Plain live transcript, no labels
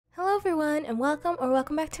everyone, and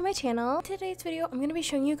welcome back to my channel. In today's video, I'm going to be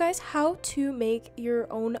showing you guys how to make your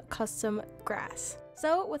own custom grass.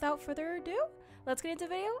 So without further ado, let's get into the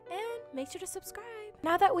video and make sure to subscribe.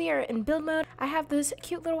 Now that we are in build mode, I have this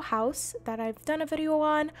cute little house that I've done a video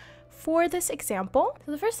on for this example.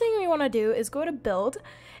 So the first thing we want to do is go to build,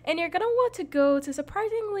 and you're going to want to go to,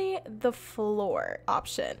 surprisingly, the floor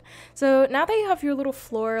option. So now that you have your little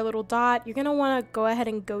floor, little dot, you're going to want to go ahead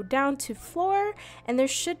and go down to floor, and there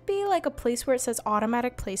should be like a place where it says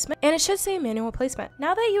automatic placement, and it should say manual placement.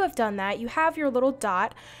 Now that you have done that, you have your little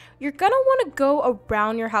dot, you're going to want to go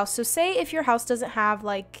around your house. So say if your house doesn't have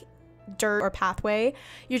like dirt or pathway,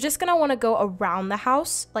 you're just gonna want to go around the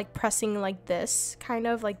house, like pressing like this, kind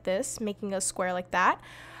of like this, making a square like that.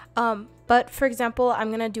 But for example, I'm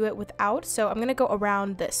gonna do it without, so I'm gonna go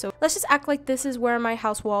around this. So let's just act like this is where my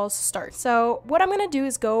house walls start. So what I'm gonna do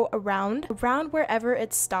is go around wherever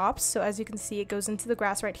it stops. So as you can see, it goes into the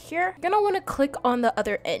grass right here. You're gonna want to click on the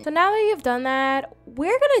other end. So now that you've done that,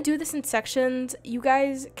 we're gonna do this in sections. You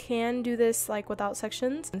guys can do this like without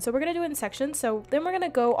sections, and so we're gonna do it in sections. So then we're gonna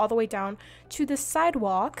go all the way down to the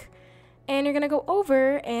sidewalk, and you're gonna go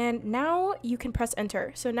over, and now you can press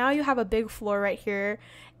enter. So now you have a big floor right here,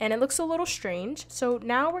 and it looks a little strange. So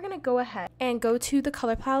now we're gonna go ahead and go to the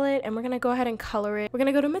color palette, and we're gonna go ahead and color it. We're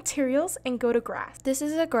gonna go to materials and go to grass. This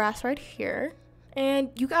is a grass right here,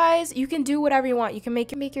 and you guys, you can do whatever you want. You can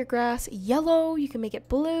make your grass yellow, you can make it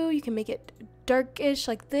blue, you can make it darkish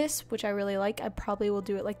like this, which I really like. I probably will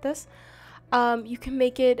do it like this. You can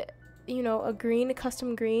make it, you know, a green, a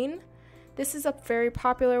custom green. This is a very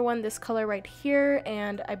popular one, this color right here,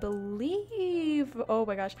 and I believe, oh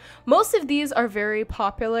my gosh, most of these are very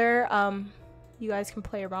popular. You guys can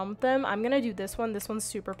play around with them. I'm gonna do this one. This one's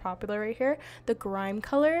super popular right here, the grime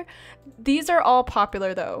color. These are all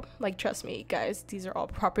popular though, like trust me guys, these are all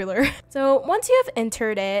popular. So once you have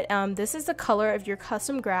entered it, this is the color of your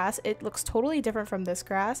custom grass. It looks totally different from this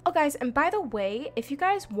grass. Oh guys, and by the way, if you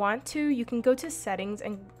guys want to, you can go to settings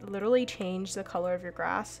and literally change the color of your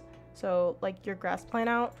grass. So like your grass plan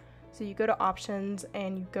out, so you go to options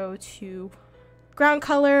and you go to ground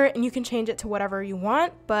color, and you can change it to whatever you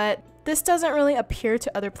want, but this doesn't really appear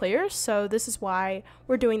to other players, so this is why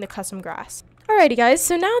we're doing the custom grass. Alrighty guys,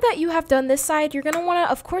 so now that you have done this side, you're gonna want to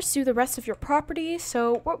of course do the rest of your property.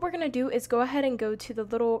 So what we're gonna do is go ahead and go to the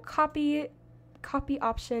little copy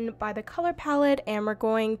option by the color palette, and we're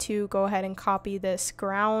going to go ahead and copy this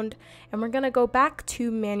ground, and we're gonna go back to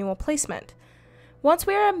manual placement. Once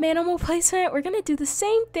we're at manual placement, we're going to do the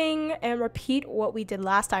same thing and repeat what we did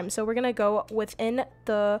last time. So we're going to go within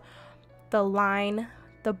the line,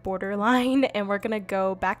 the border line, and we're going to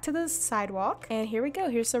go back to the sidewalk. And here we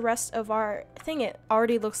go. Here's the rest of our thing. It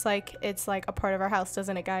already looks like it's like a part of our house,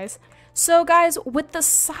 doesn't it, guys? So guys, with the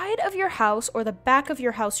side of your house or the back of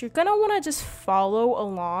your house, you're going to want to just follow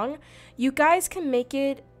along. You guys can make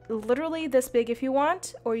it literally this big if you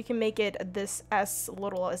want, or you can make it this as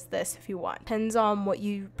little as this if you want. Depends on what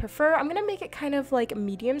you prefer. I'm gonna make it kind of like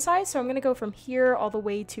medium size, so I'm gonna go from here all the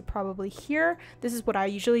way to probably here. This is what I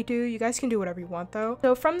usually do. You guys can do whatever you want though.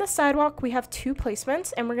 So from the sidewalk, we have two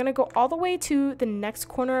placements, and we're gonna go all the way to the next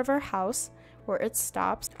corner of our house where it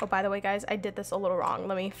stops. Oh, by the way guys, I did this a little wrong.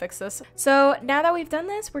 Let me fix this. So now that we've done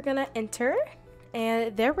this, we're gonna enter,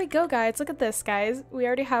 and there we go guys. Look at this guys. We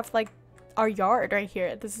already have like our yard right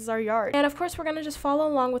here. This is our yard, and of course we're gonna just follow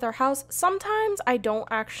along with our house. Sometimes I don't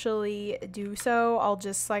actually do so. I'll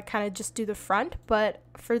just like kind of just do the front, but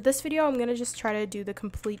for this video I'm gonna just try to do the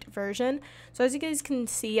complete version. So as you guys can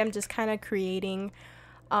see, I'm just kind of creating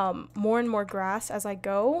more and more grass as I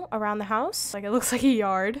go around the house. Like it looks like a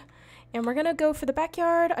yard, and we're gonna go for the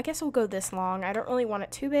backyard. I guess we'll go this long. I don't really want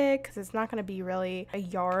it too big because it's not gonna be really a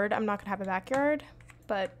yard. I'm not gonna have a backyard.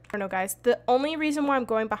 But I don't know guys, the only reason why I'm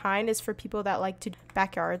going behind is for people that like to do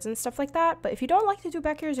backyards and stuff like that. But if you don't like to do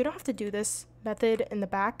backyards, you don't have to do this method in the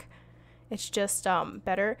back. It's just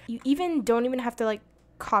better. You don't even have to like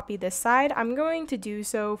copy this side. I'm going to do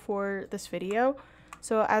so for this video.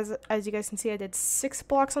 So as you guys can see, I did 6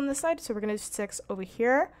 blocks on this side, so we're gonna do 6 over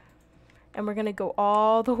here, and we're gonna go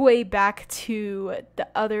all the way back to the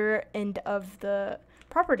other end of the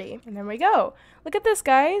property, and there we go. Look at this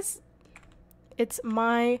guys. It's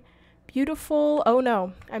my beautiful, oh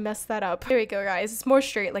no, I messed that up. There we go guys, it's more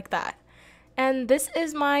straight like that. And this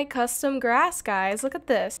is my custom grass guys, look at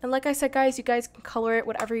this. And like I said guys, you guys can color it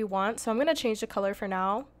whatever you want. So I'm gonna change the color for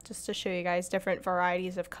now, just to show you guys different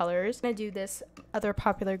varieties of colors. I'm gonna do this other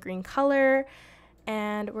popular green color,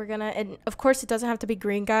 and we're gonna, and of course it doesn't have to be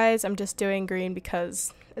green guys, I'm just doing green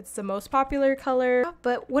because it's the most popular color.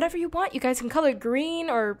 But whatever you want, you guys can color green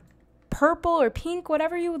or purple or pink,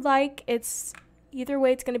 whatever you would like. It's Either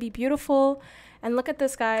way, it's going to be beautiful. And look at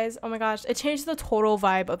this, guys. Oh my gosh, it changed the total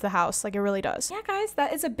vibe of the house. Like, it really does. Yeah, guys,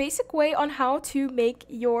 that is a basic way on how to make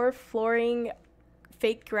your flooring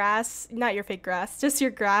fake grass. Not your fake grass, just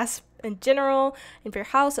your grass in general. And for your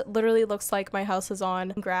house, it literally looks like my house is on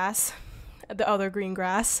grass. The other green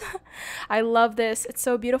grass. I love this. It's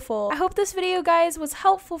so beautiful. I hope this video, guys, was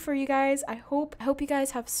helpful for you guys. I hope you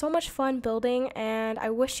guys have so much fun building, and I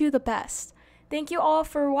wish you the best. Thank you all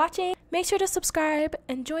for watching. Make sure to subscribe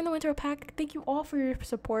and join the winter pack. Thank you all for your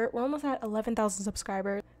support. We're almost at 11,000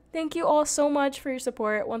 subscribers. Thank you all so much for your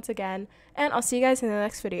support once again, and I'll see you guys in the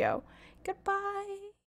next video. Goodbye.